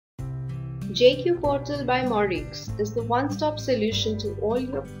JQ Portal by Morix is the one-stop solution to all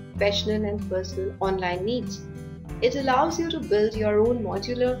your professional and personal online needs. It allows you to build your own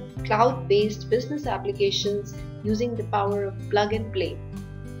modular, cloud-based business applications using the power of plug and play.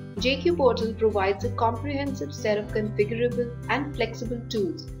 JQ Portal provides a comprehensive set of configurable and flexible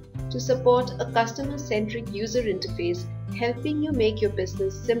tools to support a customer-centric user interface, helping you make your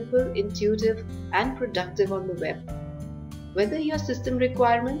business simple, intuitive, and productive on the web. Whether your system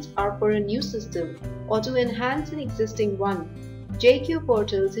requirements are for a new system or to enhance an existing one, JQ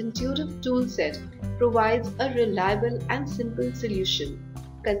Portal's intuitive toolset provides a reliable and simple solution.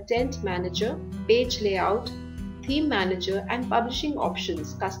 Content Manager, Page Layout, Theme Manager, and Publishing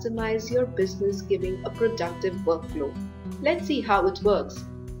options customize your business, giving a productive workflow. Let's see how it works.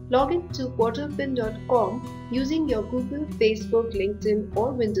 Log in to portalfin.com using your Google, Facebook, LinkedIn,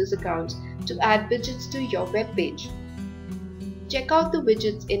 or Windows account to add widgets to your web page. Check out the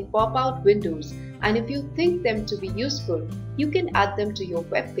widgets in pop-out windows, and if you think them to be useful, you can add them to your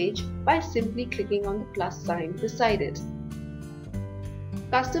web page by simply clicking on the plus sign beside it.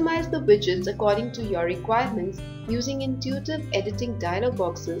 Customize the widgets according to your requirements using intuitive editing dialog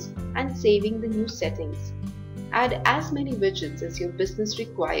boxes and saving the new settings. Add as many widgets as your business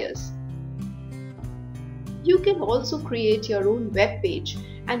requires. You can also create your own web page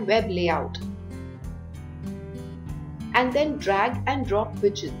and web layout, and then drag and drop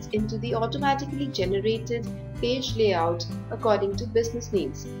widgets into the automatically generated page layout according to business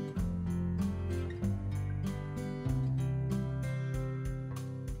needs.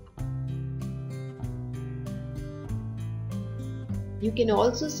 You can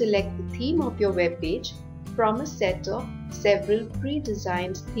also select the theme of your web page from a set of several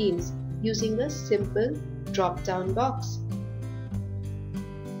pre-designed themes using a simple drop-down box.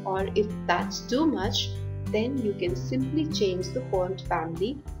 Or if that's too much, then you can simply change the font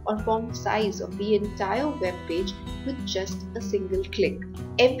family or font size of the entire web page with just a single click.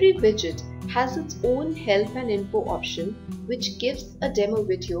 Every widget has its own help and info option, which gives a demo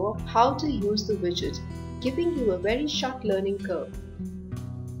video of how to use the widget, giving you a very short learning curve.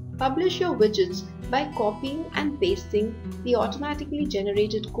 Publish your widgets by copying and pasting the automatically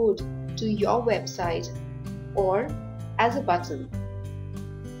generated code to your website or as a button.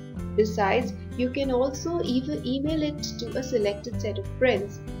 Besides, you can also either email it to a selected set of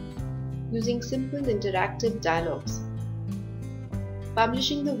friends using simple interactive dialogues.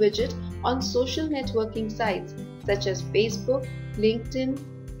 Publishing the widget on social networking sites such as Facebook, LinkedIn,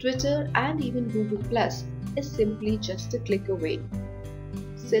 Twitter, and even Google+ is simply just a click away.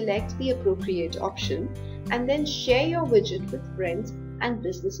 Select the appropriate option and then share your widget with friends and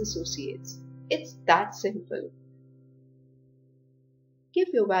business associates. It's that simple. Give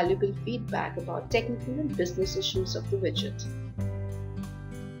your valuable feedback about technical and business issues of the widget.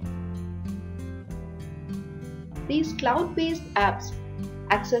 These cloud-based apps,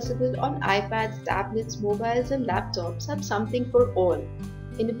 accessible on iPads, tablets, mobiles, and laptops, have something for all.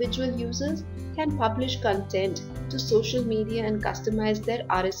 Individual users can publish content to social media and customize their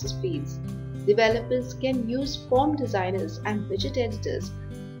RSS feeds. Developers can use form designers and widget editors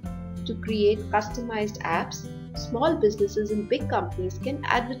to create customized apps. Small businesses and big companies can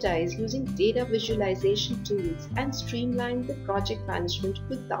advertise using data visualization tools and streamline the project management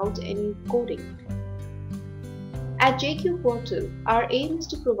without any coding. At JQ Portal, our aim is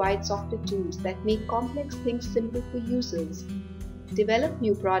to provide software tools that make complex things simple for users. Develop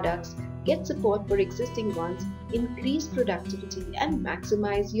new products, get support for existing ones, increase productivity, and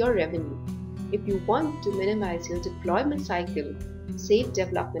maximize your revenue. If you want to minimize your deployment cycle, save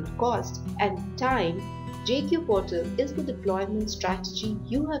development cost and time, JQ Portal is the deployment strategy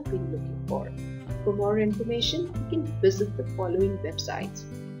you have been looking for. For more information, you can visit the following websites.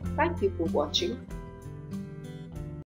 Thank you for watching.